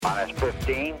Last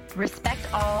 15.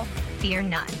 Respect all, fear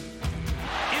none.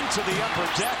 Into the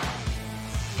upper deck.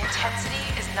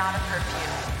 Intensity is not a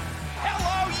curfew.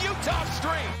 Hello, Utah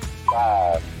Street.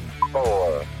 5,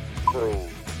 4, 3,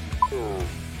 2,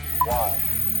 1.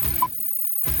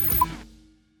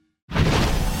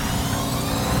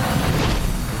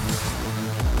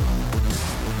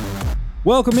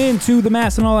 Welcome into the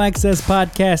Masson All Access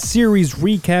Podcast Series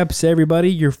Recaps, everybody.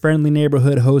 Your friendly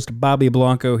neighborhood host, Bobby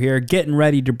Blanco here, getting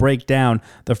ready to break down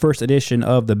the first edition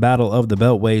of the Battle of the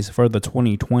Beltways for the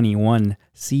 2021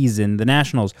 season. The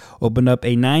Nationals opened up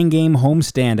a 9-game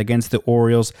homestand against the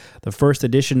Orioles, the first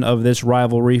edition of this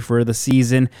rivalry for the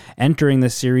season. Entering the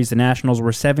series, the Nationals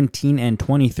were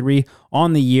 17-23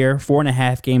 on the year,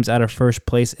 4.5 games out of first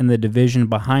place in the division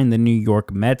behind the New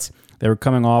York Mets. They were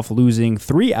coming off losing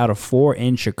 3 out of 4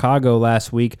 in Chicago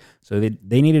last week, so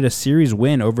they needed a series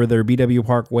win over their BW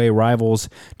Parkway rivals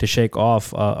to shake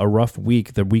off a rough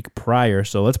week the week prior.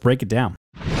 So let's break it down.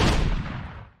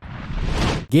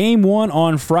 Game 1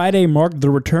 on Friday marked the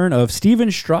return of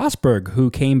Stephen Strasburg, who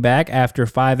came back after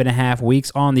 5.5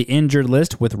 weeks on the injured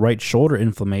list with right shoulder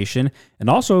inflammation, and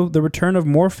also the return of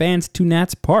more fans to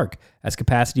Nats Park, as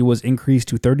capacity was increased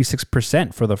to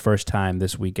 36% for the first time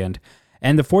this weekend.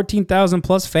 And the 14,000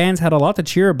 plus fans had a lot to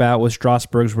cheer about with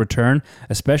Strasburg's return,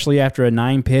 especially after a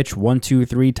 9-pitch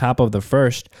 1-2-3 top of the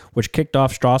first, which kicked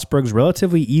off Strasburg's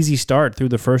relatively easy start through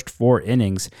the first 4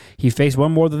 innings. He faced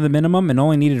one more than the minimum and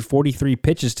only needed 43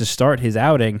 pitches to start his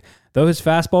outing. Though his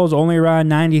fastball is only around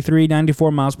 93,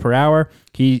 94 miles per hour,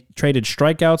 he traded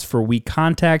strikeouts for weak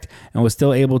contact and was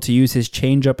still able to use his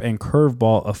changeup and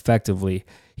curveball effectively.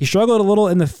 He struggled a little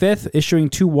in the 5th, issuing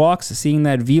 2 walks, seeing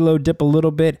that velo dip a little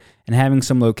bit and having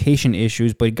some location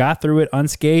issues, but he got through it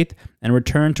unscathed and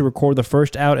returned to record the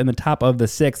first out in the top of the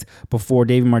 6th before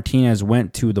David Martinez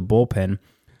went to the bullpen.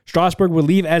 Strasburg would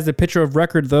leave as the pitcher of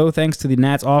record, though, thanks to the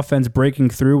Nats offense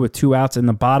breaking through with 2 outs in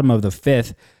the bottom of the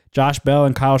 5th. Josh Bell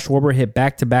and Kyle Schwarber hit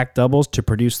back-to-back doubles to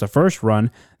produce the first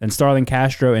run, then Starlin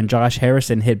Castro and Josh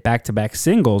Harrison hit back-to-back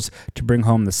singles to bring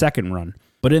home the second run.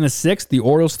 But in the 6th, the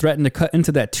Orioles threatened to cut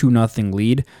into that 2-0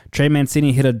 lead. Trey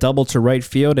Mancini hit a double to right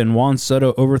field, and Juan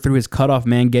Soto overthrew his cutoff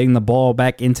man, getting the ball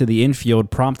back into the infield,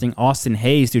 prompting Austin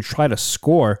Hayes to try to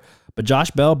score. But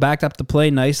Josh Bell backed up the play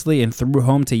nicely and threw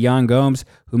home to Yan Gomes,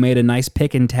 who made a nice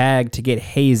pick and tag to get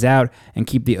Hayes out and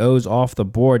keep the O's off the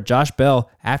board. Josh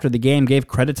Bell, after the game, gave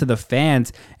credit to the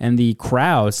fans and the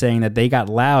crowd, saying that they got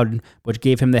loud, which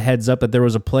gave him the heads up that there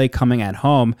was a play coming at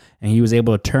home, and he was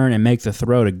able to turn and make the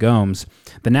throw to Gomes.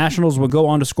 The Nationals would go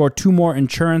on to score 2 more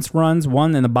insurance runs,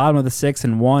 one in the bottom of the 6th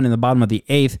and one in the bottom of the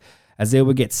 8th, as they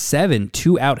would get 7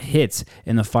 2-out hits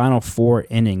in the final 4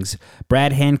 innings.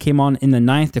 Brad Hand came on in the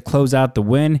 9th to close out the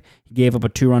win. He gave up a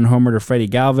 2-run homer to Freddie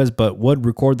Galvis, but would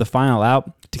record the final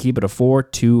out to keep it a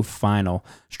 4-2 final.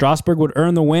 Strasburg would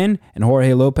earn the win, and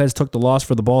Jorge Lopez took the loss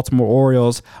for the Baltimore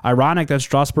Orioles. Ironic that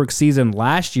Strasburg's season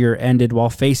last year ended while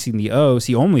facing the O's.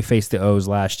 He only faced the O's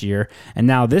last year, and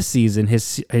now this season, his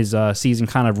season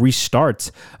kind of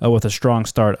restarts with a strong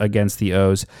start against the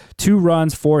O's. 2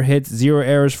 runs, 4 hits, 0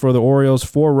 errors for the Orioles,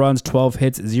 4 runs, 12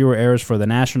 hits, 0 errors for the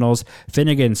Nationals.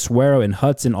 Finnegan, Suero, and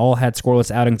Hudson all had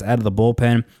scoreless outings out of the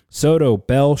bullpen. Soto,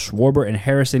 Bell, Schwarber, and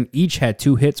Harrison each had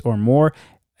 2 hits or more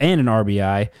and an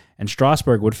RBI, and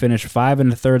Strasburg would finish 5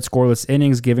 1/3 scoreless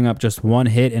innings, giving up just 1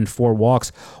 hit and 4 walks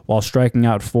while striking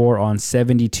out 4 on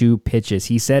 72 pitches.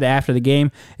 He said after the game,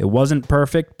 it wasn't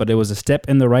perfect, but it was a step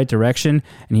in the right direction,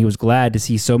 and he was glad to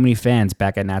see so many fans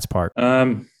back at Nats Park.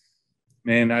 Man,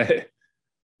 I feel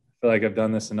like I've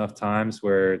done this enough times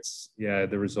where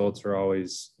the results are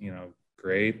always,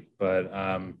 great, but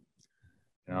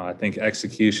I think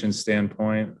execution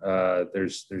standpoint,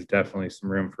 there's definitely some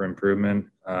room for improvement.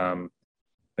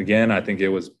 Again, I think it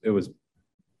was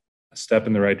a step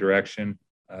in the right direction.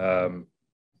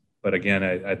 But again,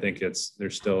 I think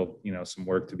there's still, some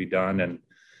work to be done. And,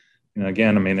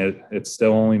 again, I mean, it's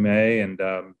still only May, and,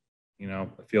 I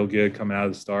feel good coming out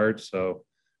of the start. So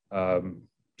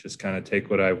just kind of take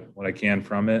what I can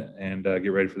from it and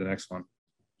get ready for the next one.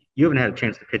 You haven't had a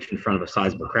chance to pitch in front of a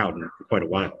sizable crowd for quite a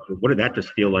while. What did that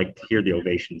just feel like to hear the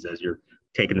ovations as you're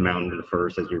taking them out into the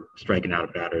first, as you're striking out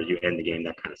a batter, as you end the game,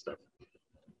 that kind of stuff?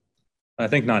 I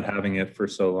think not having it for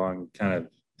so long, kind of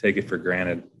take it for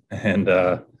granted. And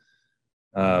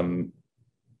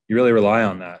you really rely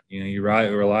on that. You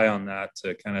rely on that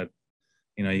to kind of,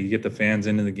 you get the fans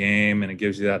into the game, and it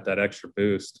gives you that extra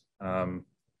boost.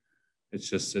 It's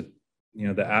just,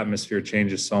 the atmosphere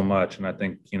changes so much. And I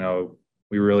think,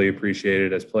 we really appreciate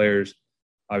it as players.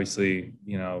 Obviously,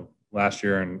 last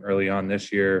year and early on this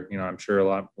year, I'm sure a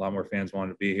lot more fans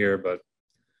wanted to be here, but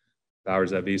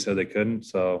Powers that be said they couldn't.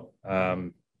 So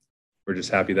we're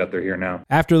just happy that they're here now.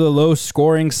 After the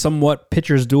low-scoring, somewhat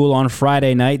pitcher's duel on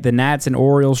Friday night, the Nats and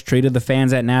Orioles treated the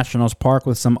fans at Nationals Park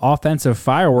with some offensive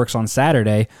fireworks on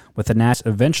Saturday, with the Nats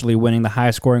eventually winning the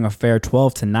high-scoring affair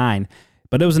 12-9.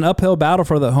 But it was an uphill battle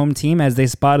for the home team as they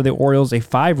spotted the Orioles a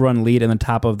 5-run lead in the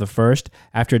top of the first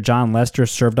after John Lester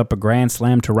served up a grand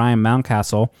slam to Ryan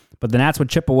Mountcastle. But the Nats would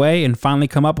chip away and finally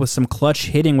come up with some clutch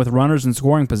hitting with runners in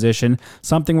scoring position,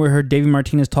 something we heard Davey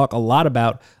Martinez talk a lot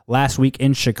about last week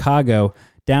in Chicago.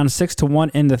 Down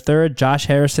 6-1 in the third, Josh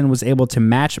Harrison was able to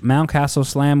match Mountcastle's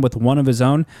slam with one of his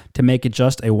own to make it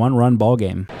just a one-run ball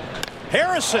game.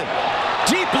 Harrison,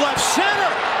 deep left center.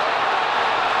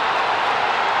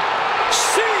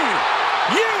 See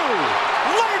you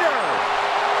later.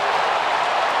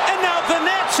 And now the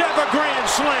Nats have a grand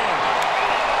slam.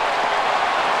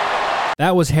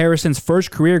 That was Harrison's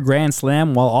first career grand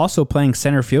slam while also playing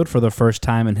center field for the first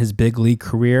time in his big league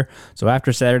career. So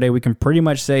after Saturday, we can pretty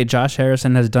much say Josh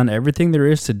Harrison has done everything there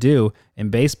is to do in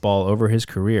baseball over his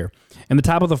career. In the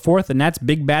top of the fourth, the Nats'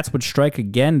 big bats would strike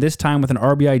again, this time with an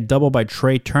RBI double by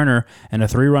Trey Turner and a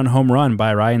 3-run home run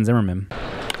by Ryan Zimmerman.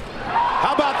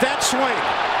 How about that swing?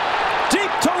 Deep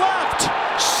to left.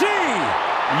 See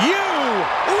you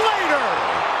later.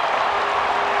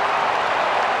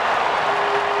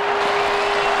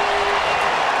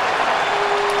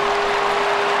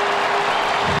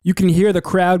 You can hear the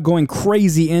crowd going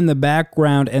crazy in the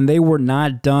background, and they were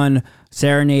not done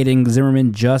serenading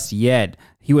Zimmerman just yet.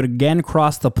 He would again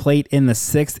cross the plate in the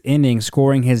 6th inning,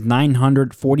 scoring his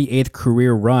 948th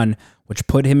career run, which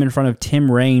put him in front of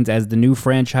Tim Raines as the new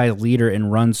franchise leader in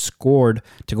runs scored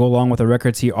to go along with the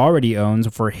records he already owns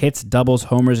for hits, doubles,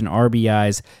 homers, and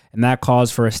RBIs, and that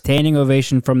caused for a standing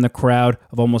ovation from the crowd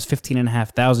of almost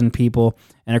 15,500 people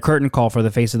and a curtain call for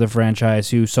the face of the franchise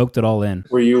who soaked it all in.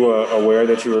 Were you aware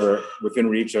that you were within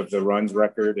reach of the runs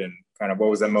record, and kind of what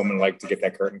was that moment like to get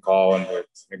that curtain call and to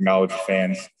acknowledge the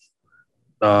fans?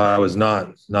 I was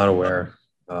not aware.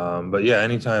 But yeah,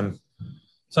 anytime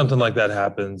something like that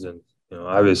happens, and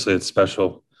obviously it's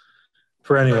special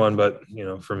for anyone, but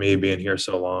for me being here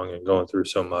so long and going through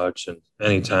so much, and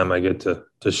anytime I get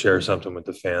to share something with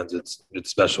the fans, it's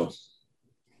special.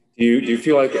 Do you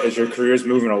feel like as your career is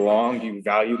moving along, do you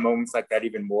value moments like that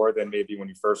even more than maybe when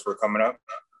you first were coming up?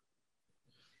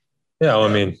 Yeah, well, I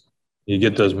mean, you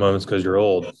get those moments because you're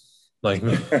old, like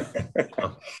me.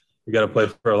 You got to play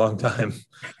for a long time.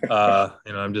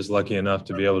 I'm just lucky enough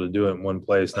to be able to do it in one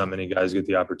place. Not many guys get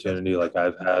the opportunity like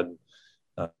I've had.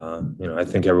 I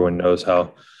think everyone knows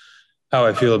how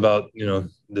I feel about,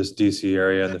 this DC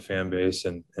area and the fan base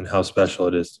and how special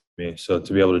it is to me. So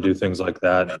to be able to do things like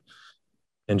that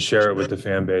and share it with the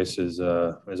fan base is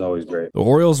always great. The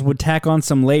Orioles would tack on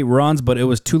some late runs, but it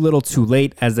was too little too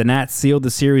late as the Nats sealed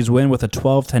the series win with a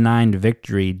 12-9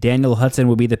 victory. Daniel Hudson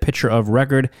would be the pitcher of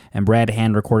record, and Brad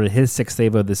Hand recorded his 6th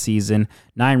save of the season.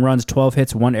 9 runs, 12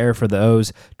 hits, 1 error for the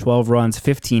O's. 12 runs,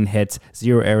 15 hits,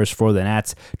 0 errors for the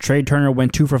Nats. Trey Turner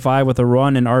went 2 for 5 with a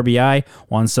run and RBI.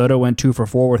 Juan Soto went 2 for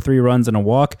 4 with 3 runs and a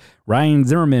walk. Ryan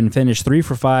Zimmerman finished 3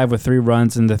 for 5 with 3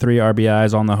 runs and the 3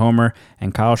 RBIs on the homer,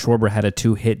 and Kyle Schwarber had a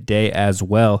 2-hit day as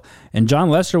well. And John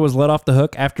Lester was let off the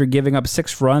hook after giving up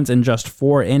 6 runs in just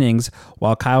 4 innings,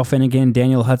 while Kyle Finnegan,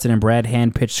 Daniel Hudson, and Brad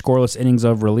Hand pitched scoreless innings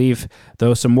of relief,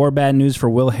 though some more bad news for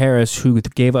Will Harris, who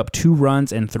gave up 2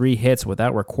 runs and 3 hits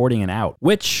without recording an out,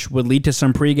 which would lead to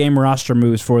some pregame roster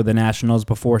moves for the Nationals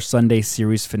before Sunday's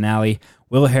series finale.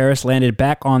 Will Harris landed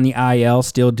back on the IL,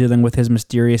 still dealing with his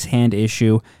mysterious hand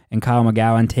issue, and Kyle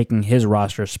McGowan taking his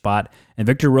roster spot. And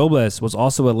Victor Robles was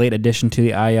also a late addition to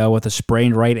the IL with a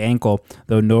sprained right ankle,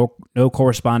 though no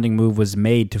corresponding move was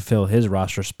made to fill his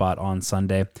roster spot on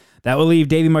Sunday. That will leave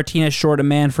Davey Martinez short a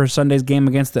man for Sunday's game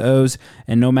against the O's,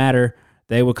 and no matter,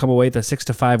 they will come away with a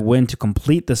 6-5 win to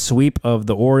complete the sweep of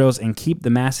the Orioles and keep the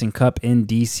Masson Cup in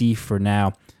DC for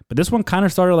now. But this one kind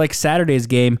of started like Saturday's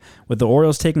game, with the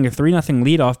Orioles taking a 3-0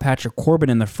 lead off Patrick Corbin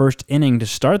in the first inning to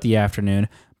start the afternoon.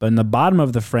 But in the bottom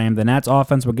of the frame, the Nats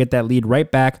offense would get that lead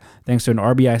right back thanks to an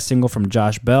RBI single from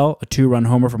Josh Bell, a 2-run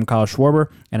homer from Kyle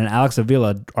Schwarber, and an Alex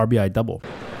Avila RBI double.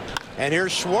 And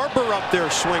here's Schwarber up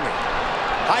there swinging.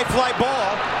 High fly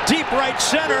ball, deep right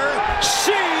center.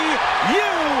 See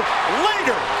you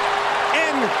later.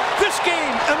 And this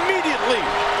game immediately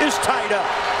is tied up.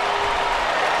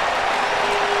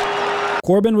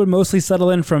 Corbin would mostly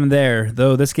settle in from there,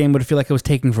 though this game would feel like it was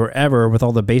taking forever with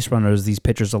all the base runners these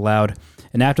pitchers allowed.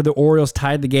 And after the Orioles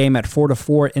tied the game at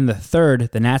 4-4 in the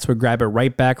third, the Nats would grab it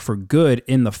right back for good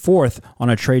in the fourth on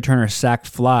a Trey Turner sacked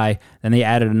fly. Then they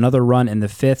added another run in the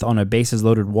fifth on a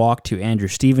bases-loaded walk to Andrew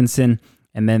Stevenson.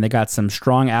 And then they got some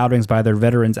strong outings by their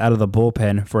veterans out of the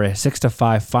bullpen for a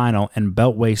 6-5 final and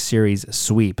Beltway Series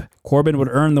sweep. Corbin would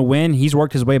earn the win. He's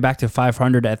worked his way back to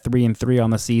 500 at 3-3 on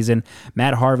the season.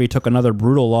 Matt Harvey took another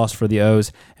brutal loss for the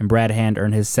O's, and Brad Hand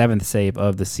earned his 7th save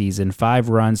of the season. 5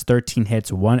 runs, 13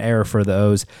 hits, 1 error for the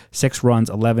O's, 6 runs,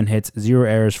 11 hits, 0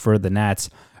 errors for the Nats.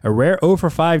 A rare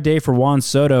 0-for-5 day for Juan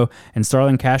Soto, and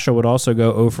Starlin Castro would also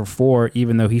go 0-for-4,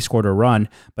 even though he scored a run.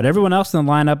 But everyone else in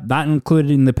the lineup, not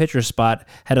including the pitcher spot,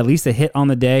 had at least a hit on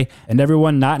the day, and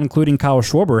everyone not including Kyle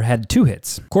Schwarber had 2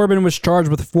 hits. Corbin was charged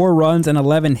with 4 runs and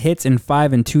 11 hits in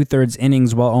 5 2/3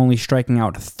 innings while only striking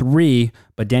out 3,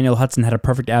 but Daniel Hudson had a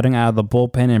perfect outing out of the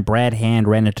bullpen, and Brad Hand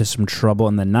ran into some trouble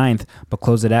in the 9th, but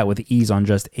closed it out with ease on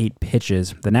just 8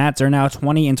 pitches. The Nats are now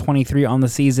 20-23 on the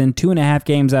season, 2.5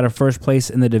 games out of first place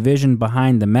in the division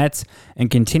behind the Mets, and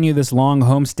continue this long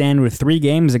homestand with 3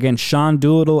 games against Sean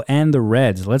Doolittle and the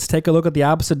Reds. Let's take a look at the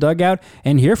opposite dugout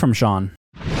and hear from Sean.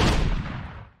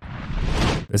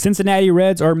 The Cincinnati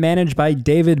Reds are managed by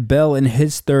David Bell in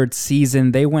his 3rd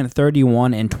season. They went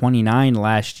 31-29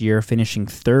 last year, finishing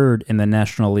 3rd in the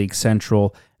National League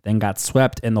Central, then got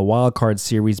swept in the Wild Card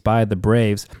Series by the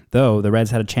Braves, though the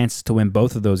Reds had a chance to win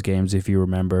both of those games, if you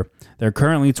remember. They're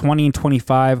currently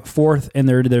 20-25, 4th in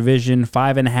their division,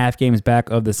 5.5 games back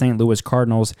of the St. Louis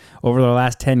Cardinals. Over their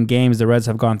last 10 games, the Reds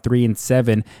have gone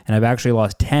 3-7 and have actually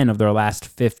lost 10 of their last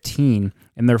 15.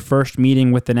 In their first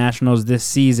meeting with the Nationals this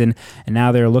season, and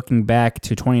now they're looking back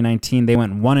to 2019, they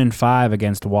went 1-5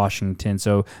 against Washington.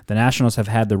 So the Nationals have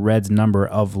had the Reds' number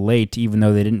of late, even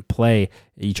though they didn't play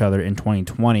each other in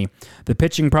 2020. The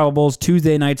pitching probables: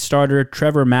 Tuesday night starter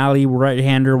Trevor Malley,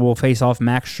 right-hander, will face off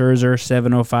Max Scherzer,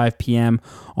 7:05 p.m.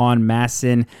 on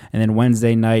MASN. And then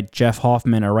Wednesday night, Jeff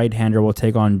Hoffman, a right-hander, will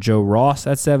take on Joe Ross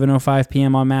at 7:05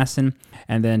 p.m. on MASN.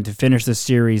 And then to finish the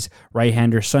series,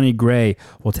 right-hander Sonny Gray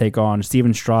will take on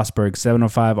Steven Strasburg,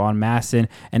 7:05 on MASN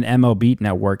and MLB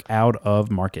Network out of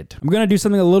market. I'm going to do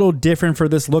something a little different for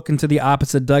this look into the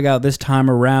opposite dugout this time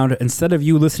around. Instead of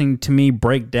you listening to me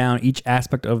break down each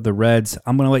aspect of the Reds,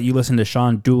 I'm going to let you listen to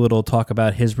Sean Doolittle talk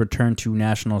about his return to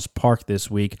Nationals Park this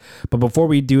week. But before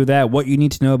we do that, what you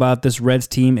need to know about this Reds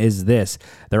team is this: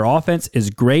 their offense is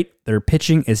great, their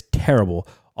pitching is terrible.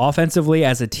 Offensively,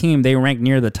 as a team, they rank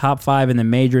near the top 5 in the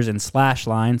majors in slash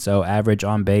line, so average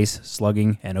on base,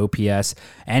 slugging, and OPS,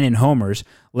 and in homers.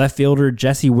 Left fielder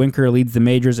Jesse Winker leads the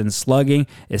majors in slugging,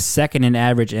 is 2nd in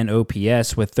average and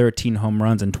OPS with 13 home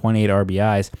runs and 28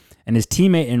 RBIs. And his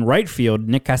teammate in right field,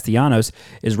 Nick Castellanos,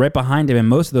 is right behind him in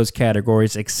most of those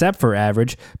categories except for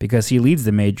average, because he leads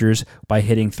the majors by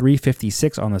hitting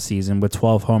 .356 on the season with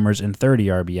 12 homers and 30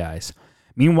 RBIs.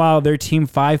 Meanwhile, their team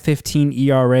 5.15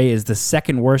 ERA is the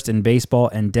 2nd worst in baseball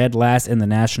and dead last in the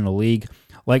National League.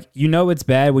 Like, you know it's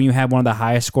bad when you have one of the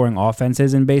highest scoring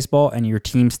offenses in baseball and your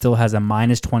team still has a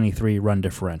 -23 run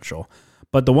differential.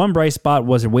 But the one bright spot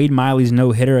was Wade Miley's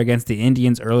no-hitter against the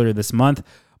Indians earlier this month,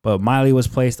 but Miley was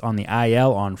placed on the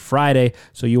IL on Friday,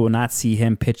 so you will not see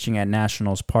him pitching at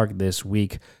Nationals Park this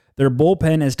week. Their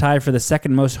bullpen is tied for the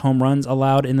 2nd most home runs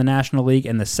allowed in the National League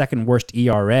and the 2nd worst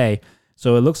ERA.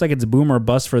 So it looks like it's boom or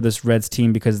bust for this Reds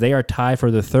team because they are tied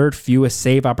for the 3rd fewest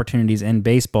save opportunities in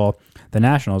baseball. The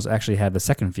Nationals actually have the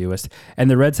 2nd fewest, and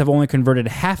the Reds have only converted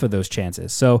half of those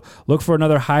chances. So look for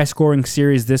another high-scoring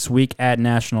series this week at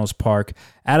Nationals Park.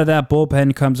 Out of that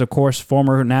bullpen comes, of course,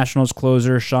 former Nationals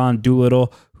closer Sean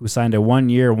Doolittle, who signed a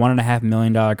 1-year, $1.5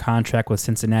 million contract with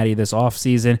Cincinnati this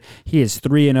offseason. He is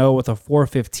 3-0 with a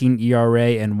 4.15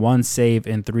 ERA and 1 save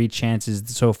in 3 chances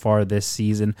so far this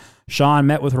season. Sean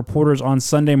met with reporters on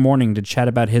Sunday morning to chat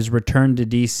about his return to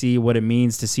D.C., what it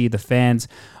means to see the fans,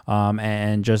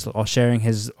 and just sharing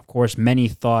his, of course, many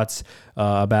thoughts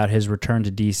about his return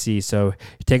to D.C. So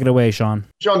take it away, Sean.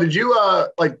 Sean, did you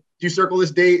do you circle this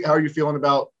date? How are you feeling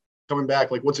about coming back?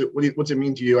 Like, what's it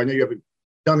mean to you? I know you haven't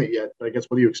done it yet, but I guess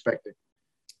what are you expecting?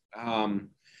 I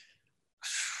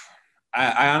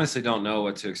honestly don't know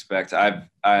what to expect.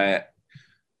 I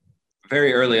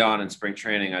very early on in spring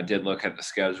training, I did look at the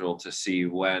schedule to see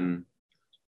when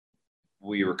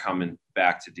we were coming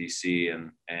back to DC,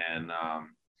 and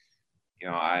you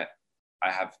know, I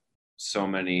have so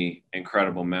many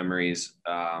incredible memories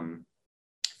from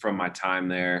my time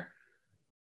there.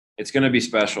 It's going to be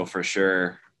special for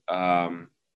sure.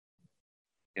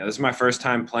 You know, this is my first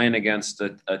time playing against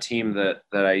a team that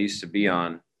I used to be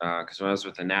on, because when I was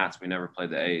with the Nats, we never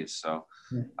played the A's. So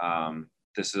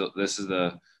this is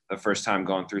the first time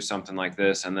going through something like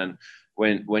this. And then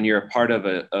when you're a part of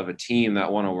a team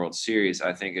that won a World Series,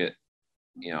 I think it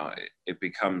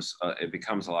becomes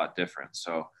a lot different.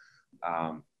 So,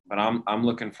 but I'm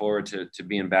looking forward to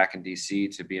being back in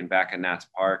DC, to being back at Nats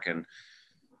Park, and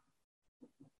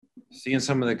seeing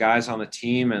some of the guys on the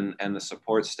team and the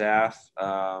support staff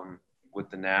with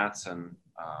the Nats, and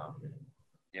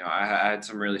I had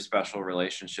some really special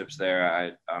relationships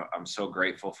there. I'm so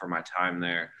grateful for my time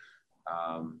there.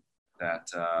 I'm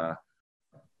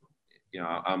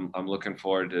looking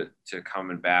forward to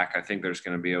coming back. I think there's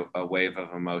going to be a wave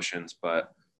of emotions,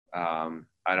 but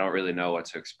I don't really know what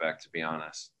to expect, to be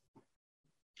honest.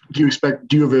 Do you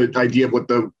have an idea of what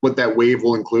that wave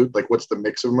will include? Like, what's the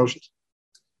mix of emotions?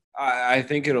 I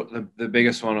think the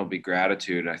biggest one will be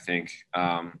gratitude. I think,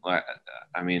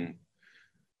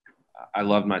 I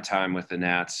loved my time with the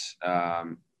Nats.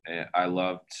 I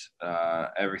loved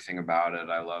everything about it.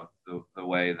 I loved the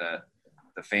way that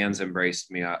the fans embraced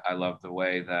me. I loved the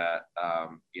way that,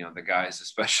 the guys,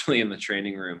 especially in the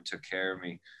training room, took care of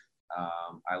me.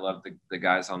 I loved the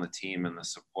guys on the team and the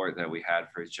support that we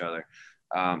had for each other.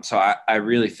 So I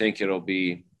really think it'll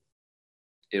be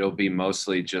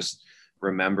mostly just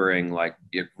remembering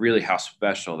really how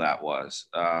special that was,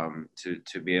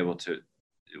 to be able to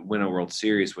win a World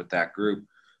Series with that group,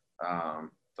 the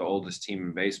oldest team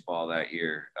in baseball that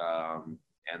year,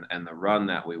 and the run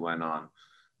that we went on.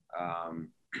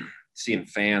 Seeing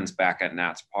fans back at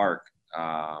Nats Park,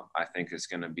 I think is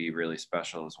going to be really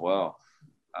special as well.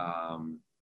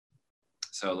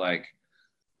 So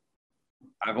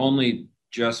I've only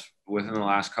just within the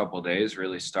last couple of days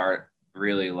really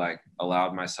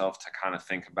allowed myself to kind of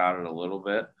think about it a little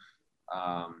bit.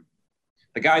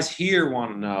 The guys here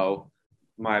want to know,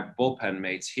 my bullpen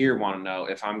mates here want to know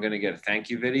if I'm going to get a thank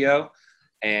you video.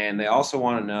 And they also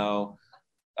want to know,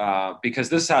 because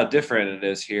this is how different it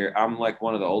is here. I'm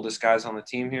one of the oldest guys on the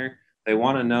team here. They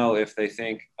want to know if they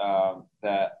think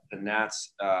that the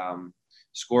Nats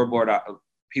scoreboard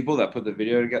people that put the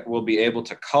video together will be able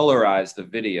to colorize the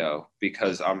video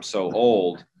because I'm so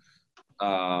old.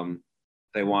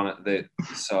 They want it.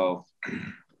 So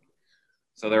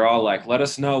they're all like, let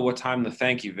us know what time the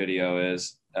thank you video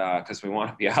is, because we want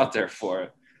to be out there for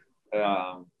it.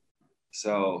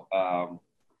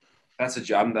 That's a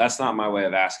job. That's not my way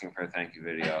of asking for a thank you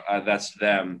video. That's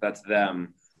them.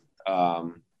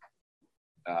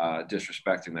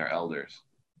 Disrespecting their elders.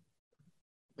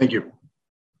 Thank you.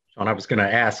 Sean, I was going to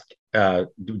ask, do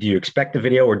you expect the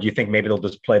video, or do you think maybe they'll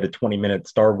just play the 20-minute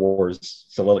Star Wars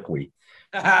soliloquy?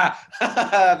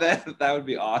 that would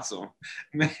be awesome.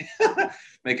 Make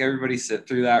everybody sit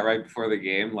through that right before the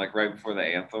game, right before the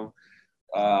anthem.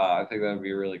 I think that would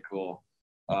be really cool.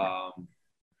 I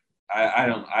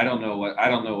don't know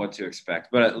what to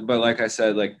expect, but like I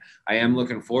said, I am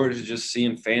looking forward to just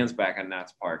seeing fans back at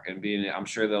Nats Park and I'm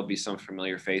sure there'll be some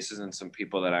familiar faces and some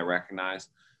people that I recognize,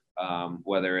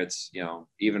 whether it's,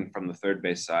 even from the third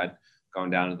base side,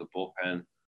 going down to the bullpen,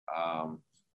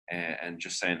 and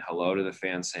just saying hello to the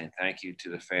fans, saying thank you to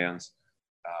the fans,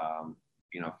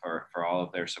 for all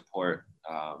of their support,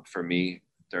 for me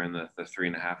during the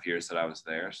 3.5 years that I was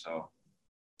there. So,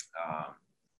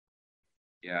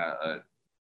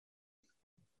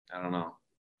 I don't know.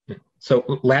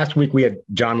 So last week we had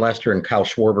John Lester and Kyle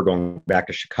Schwarber going back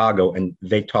to Chicago, and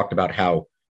they talked about how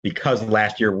because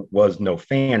last year was no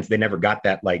fans, they never got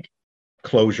that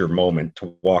closure moment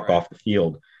to walk off the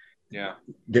field. Yeah.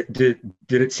 Did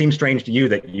it seem strange to you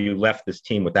that you left this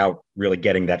team without really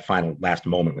getting that final last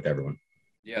moment with everyone?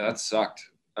 Yeah, that sucked.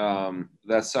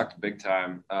 That sucked big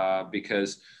time,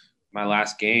 because my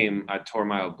last game, I tore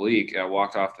my oblique. I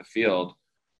walked off the field,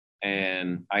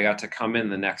 and I got to come in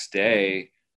the next day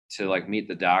to meet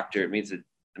the doctor, meet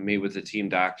with the team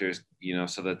doctors,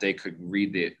 so that they could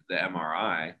read the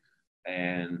MRI.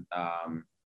 And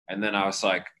then I was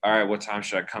like, all right, what time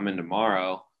should I come in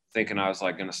tomorrow? Thinking I was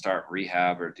going to start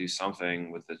rehab or do something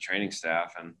with the training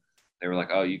staff. And they were like,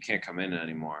 oh, you can't come in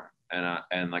anymore. And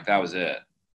that was it.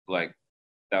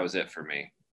 That was it for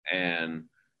me. And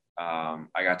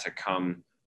I got to come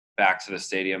back to the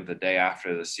stadium the day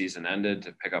after the season ended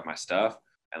to pick up my stuff.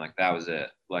 And that was it.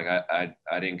 I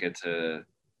didn't get to,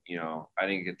 I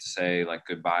didn't get to say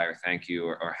goodbye or thank you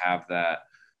or have that.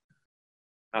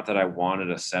 Not that I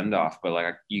wanted a send off,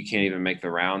 but you can't even make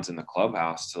the rounds in the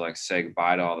clubhouse to say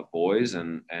goodbye to all the boys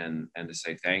and to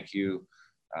say thank you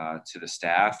to the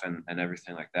staff and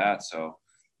everything like that. So,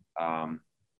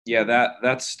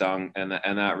 that stung, and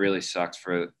that really sucks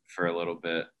for a little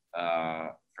bit,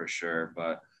 for sure.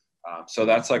 But so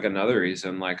that's another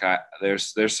reason.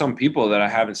 There's some people that I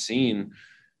haven't seen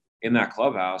in that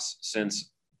clubhouse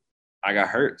since I got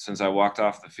hurt, since I walked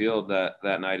off the field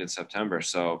that night in September.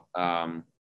 So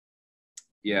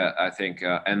I think,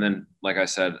 and then like I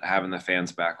said, having the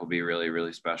fans back will be really,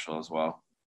 really special as well.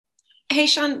 Hey,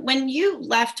 Sean, when you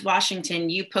left Washington,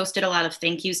 you posted a lot of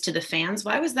thank yous to the fans.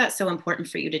 Why was that so important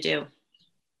for you to do?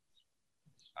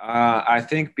 I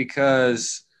think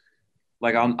because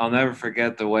like I'll never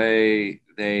forget the way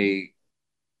they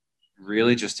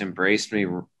really just embraced me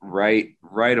right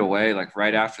away, like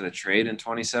right after the trade in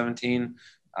 2017.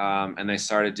 And they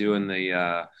started doing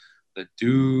the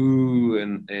do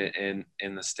in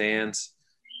the stands.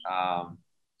 I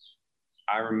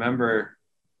remember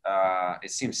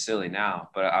it seems silly now,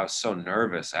 but I was so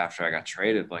nervous after I got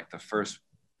traded. Like the first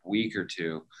week or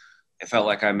two, it felt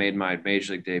like I made my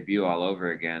major league debut all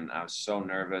over again. I was so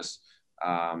nervous.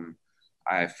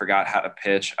 I forgot how to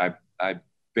pitch. I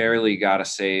barely got a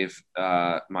save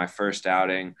my first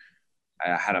outing.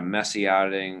 I had a messy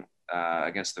outing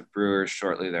against the Brewers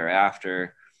shortly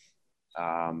thereafter.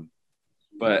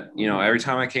 But, you know, every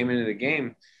time I came into the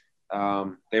game,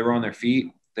 they were on their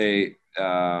feet. They,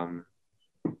 you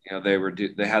know,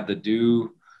 they had the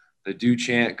do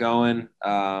chant going.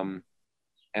 And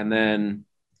then,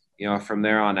 you know, from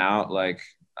there on out, like,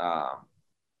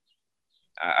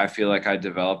 I feel like I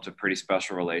developed a pretty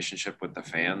special relationship with the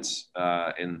fans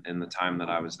in the time that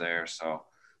I was there. So,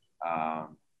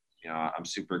 you know, I'm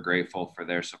super grateful for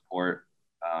their support.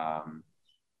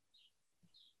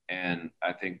 And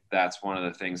I think that's one of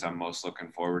the things I'm most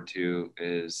looking forward to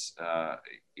is,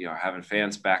 you know, having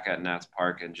fans back at Nats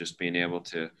Park and just being able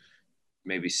to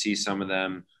maybe see some of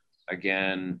them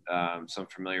again, some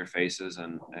familiar faces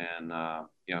and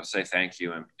you know, say thank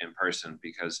you in person,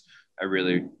 because I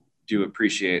really do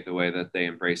appreciate the way that they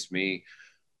embraced me,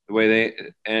 the way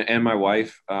they and my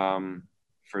wife,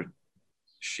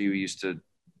 she used to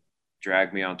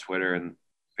drag me on Twitter and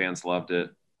fans loved it,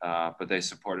 but they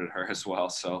supported her as well.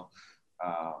 So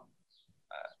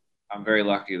I'm very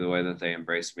lucky the way that they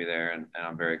embraced me there, and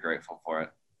I'm very grateful for it.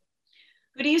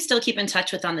 Who do you still keep in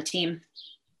touch with on the team?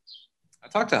 I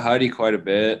talked to Huddy quite a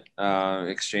bit,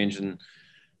 exchanging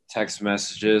text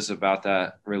messages about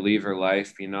that reliever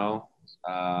life, you know,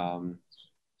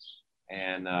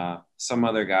 and some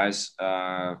other guys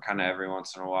kind of every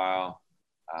once in a while.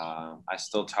 I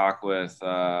still talk with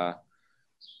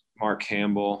Mark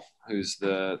Campbell, who's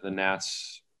the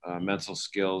Nats mental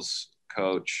skills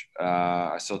coach.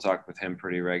 I still talk with him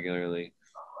pretty regularly.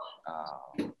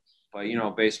 But, you know,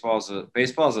 baseball is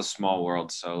a small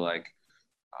world. So, like,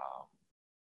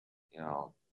 you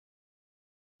know,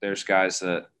 there's guys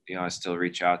that, you know, I still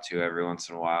reach out to every once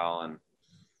in a while. And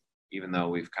even though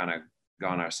we've kind of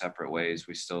gone our separate ways,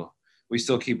 we still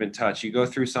keep in touch. You go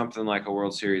through something like a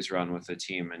World Series run with the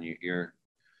team and you're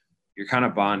kind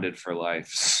of bonded for life.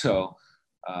 So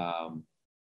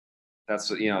that's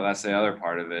what, you know, that's the other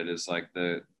part of it is like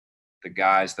the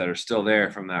guys that are still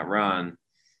there from that run,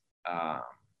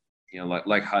 you know,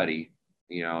 like Huddy,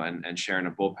 you know, and sharing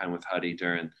a bullpen with Huddy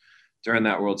during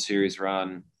that World Series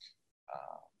run,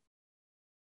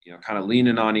 you know, kind of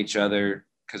leaning on each other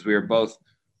because we were both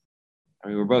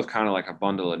kind of like a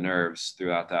bundle of nerves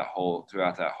throughout that whole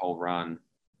run,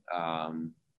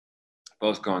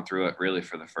 both going through it really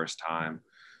for the first time.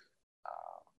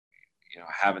 You know,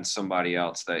 having somebody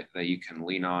else that you can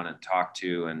lean on and talk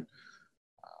to and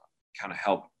kind of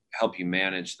help you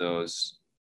manage those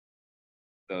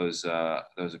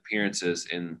appearances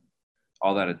in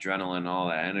all that adrenaline, all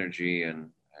that energy, and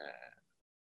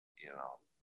you know,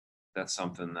 that's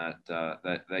something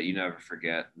that you never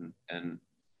forget, and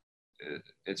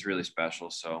it's really special.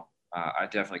 So I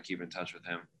definitely keep in touch with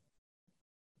him.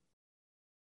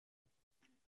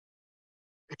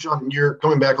 Sean, you're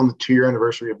coming back on the 2-year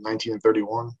anniversary of 19 and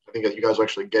 31. I think that you guys will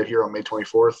actually get here on May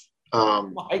 24th.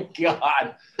 My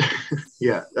God.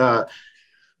 Yeah.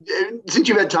 Since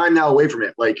you've had time now away from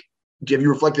it, like, have you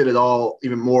reflected at all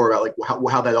even more about like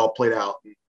how that all played out?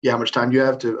 Yeah, how much time do you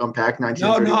have to unpack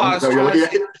 1931?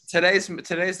 Today's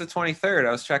the 23rd.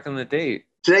 I was checking the date.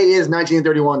 Today is 19 and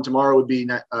 31. Tomorrow would be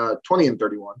 20 and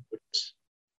 31, which is,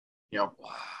 you know,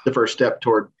 the first step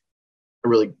toward a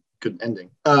really good ending.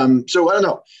 So I don't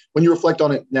know, when you reflect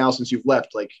on it now since you've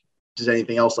left, like, does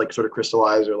anything else like sort of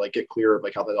crystallize or like get clear of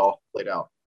like how that all played out?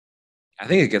 I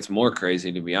think it gets more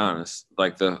crazy, to be honest.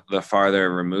 Like the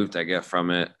farther removed I get from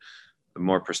it, the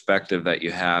more perspective that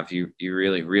you have, you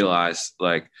really realize,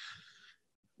 like, I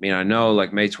mean, I know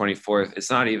like May 24th, it's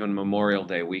not even Memorial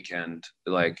Day weekend.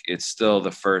 Like it's still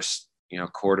the first, you know,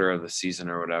 quarter of the season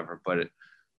or whatever, but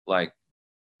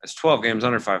it's 12 games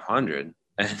under 500.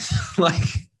 And like,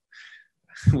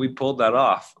 we pulled that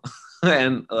off.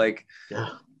 And like,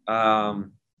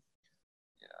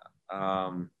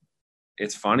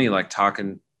 it's funny, like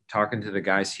talking to the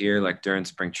guys here, like during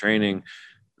spring training,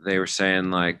 they were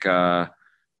saying like,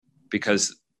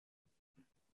 because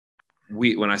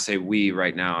when I say we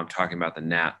right now, I'm talking about the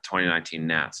 2019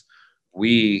 Nats.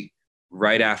 We,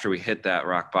 right after we hit that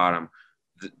rock bottom,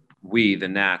 the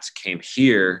Nats, came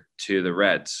here to the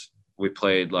Reds. We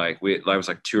played I was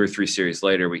like 2 or 3 series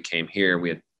later. We came here.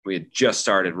 We had just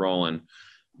started rolling.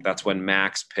 That's when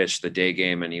Max pitched the day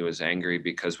game, and he was angry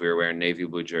because we were wearing navy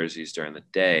blue jerseys during the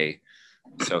day.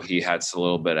 So he had a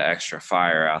little bit of extra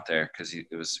fire out there because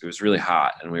it was really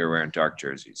hot, and we were wearing dark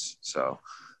jerseys. So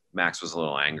Max was a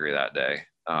little angry that day.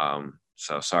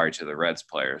 So sorry to the Reds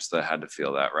players that had to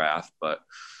feel that wrath, but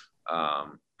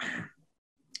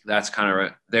that's kind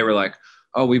of, they were like,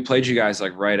 oh, we played you guys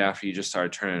like right after you just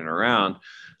started turning it around.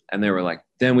 And they were like,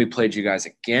 then we played you guys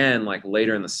again, like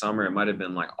later in the summer. It might've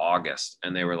been like August.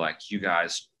 And they were like, you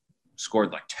guys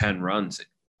scored like 10 runs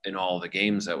in all the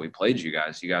games that we played you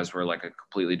guys. You guys were like a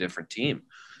completely different team.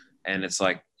 And it's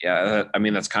like, yeah, I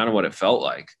mean, that's kind of what it felt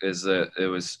like, is that it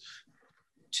was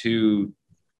 2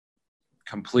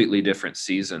 completely different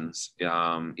seasons.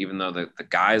 Even though the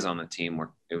guys on the team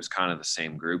it was kind of the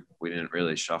same group. We didn't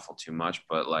really shuffle too much,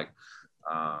 but like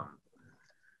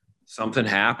something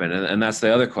happened. And that's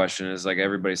the other question, is like,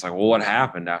 everybody's like, well, what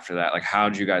happened after that? Like,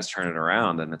 how'd you guys turn it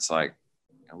around? And it's like,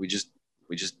 we just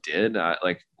did.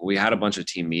 Like, we had a bunch of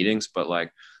team meetings, but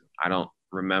like, I don't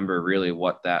remember really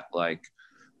what that like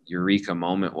eureka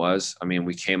moment was. I mean,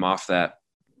 we came off that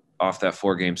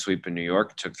 4-game sweep in New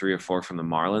York, took 3 or 4 from the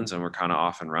Marlins, and we're kind of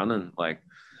off and running. Like,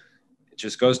 it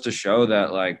just goes to show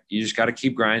that like, you just got to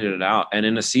keep grinding it out. And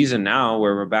in a season now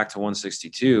where we're back to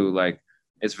 162, like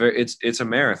it's a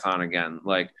marathon again.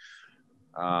 Like,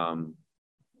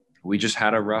 we just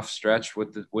had a rough stretch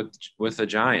with the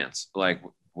Giants. Like,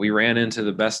 we ran into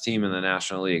the best team in the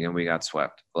National League and we got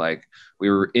swept. Like, we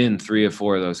were in 3 or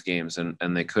 4 of those games and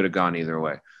they could have gone either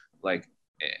way. Like,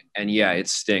 and yeah, it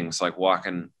stings. Like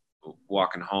walking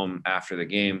home after the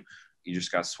game, you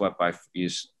just got swept by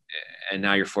and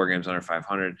now you're 4 games under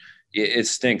 500. It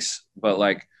stinks, but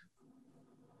like,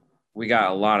 we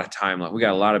got a lot of time left. We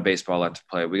got a lot of baseball left to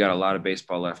play. We got a lot of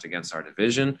baseball left against our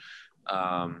division.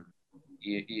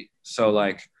 So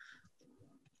like,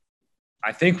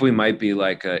 I think we might be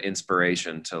like an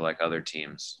inspiration to like other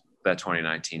teams, that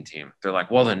 2019 team. They're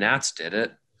like, well, the Nats did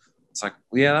it. It's like,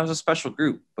 well, yeah, that was a special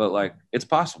group, but like, it's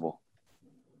possible.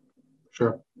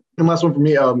 Sure. And last one for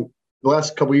me, the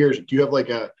last couple of years, do you have like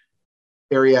a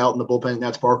area out in the bullpen at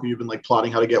Nats Park where you've been like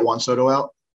plotting how to get Juan Soto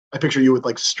out? I picture you with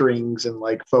like strings and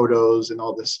like photos and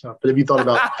all this stuff. But have you thought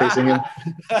about facing him?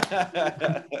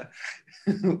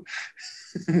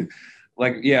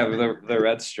 Like, yeah, the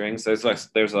red strings. There's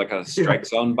like a strike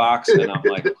zone box, and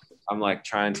I'm like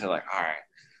trying to like, all right.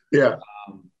 Yeah.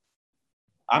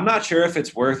 I'm not sure if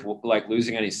it's worth like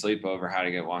losing any sleep over how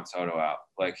to get Juan Soto out.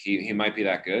 Like, he might be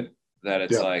that good that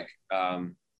it's like,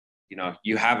 you know,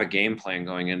 you have a game plan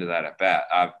going into that at bat,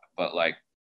 but like,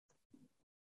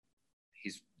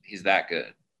 he's that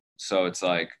good. So it's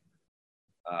like,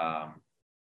 I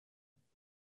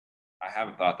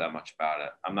haven't thought that much about it.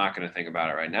 I'm not going to think about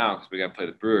it right now because we got to play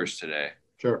the Brewers today.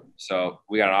 Sure. So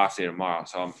we got an off day tomorrow.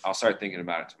 So I'll start thinking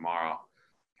about it tomorrow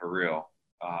for real.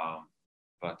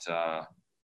 But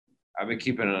I've been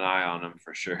keeping an eye on him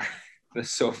for sure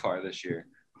so far this year.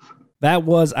 That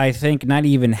was, I think, not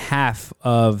even half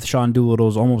of Sean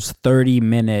Doolittle's almost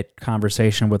 30-minute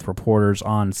conversation with reporters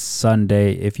on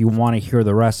Sunday. If you want to hear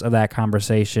the rest of that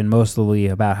conversation, mostly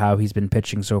about how he's been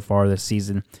pitching so far this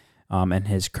season, and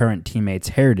his current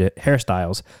teammates'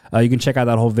 hairstyles, you can check out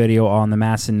that whole video on the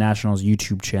MASN Nationals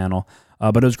YouTube channel.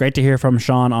 But it was great to hear from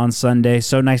Sean on Sunday.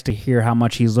 So nice to hear how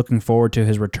much he's looking forward to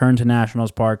his return to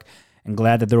Nationals Park, and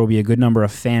glad that there will be a good number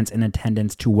of fans in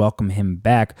attendance to welcome him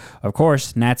back. Of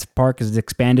course, Nats Park is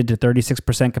expanded to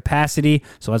 36% capacity,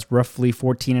 so that's roughly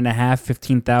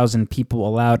 15,000 people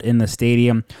allowed in the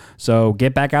stadium. So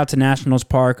get back out to Nationals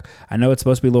Park. I know it's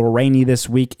supposed to be a little rainy this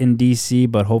week in D.C.,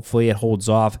 but hopefully it holds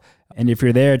off. And if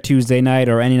you're there Tuesday night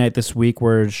or any night this week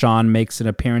where Sean makes an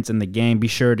appearance in the game, be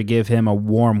sure to give him a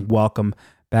warm welcome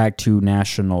back to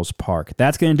Nationals Park.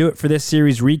 That's going to do it for this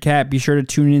series recap. Be sure to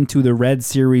tune into the Red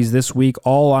Series this week,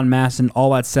 all on MASN,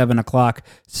 all at 7 o'clock,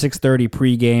 6:30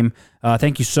 pregame.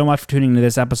 Thank you so much for tuning into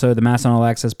this episode of the MASN All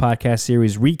Access Podcast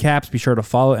Series Recaps. Be sure to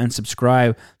follow and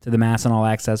subscribe to the MASN All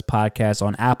Access Podcast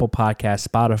on Apple Podcasts,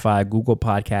 Spotify, Google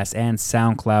Podcasts, and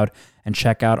SoundCloud. And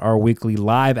check out our weekly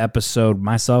live episode.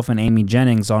 Myself and Amy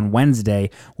Jennings on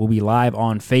Wednesday will be live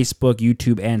on Facebook,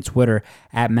 YouTube, and Twitter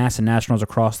at MASN Nationals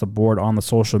across the board on the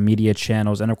social media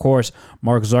channels. And of course,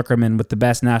 Mark Zuckerman with the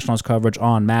best Nationals coverage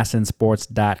on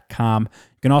MASNsports.com.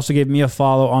 You can also give me a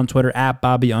follow on Twitter at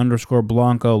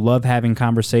Bobby_Blanco. Love having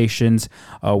conversations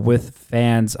with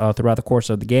fans throughout the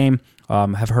course of the game.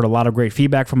 Have heard a lot of great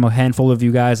feedback from a handful of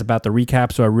you guys about the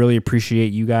recap, so I really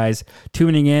appreciate you guys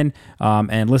tuning in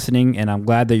and listening, and I'm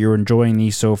glad that you're enjoying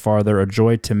these so far. They're a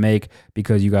joy to make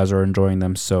because you guys are enjoying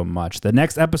them so much. The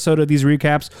next episode of these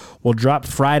recaps will drop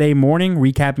Friday morning,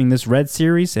 recapping this Red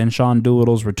Series and Sean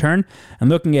Doolittle's return, and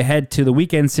looking ahead to the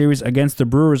weekend series against the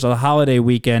Brewers, a holiday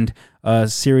weekend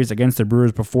series against the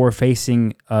Brewers before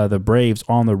facing the Braves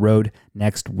on the road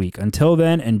next week. Until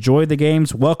then, enjoy the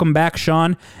games. Welcome back,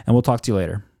 Sean, and we'll talk to you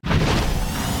later.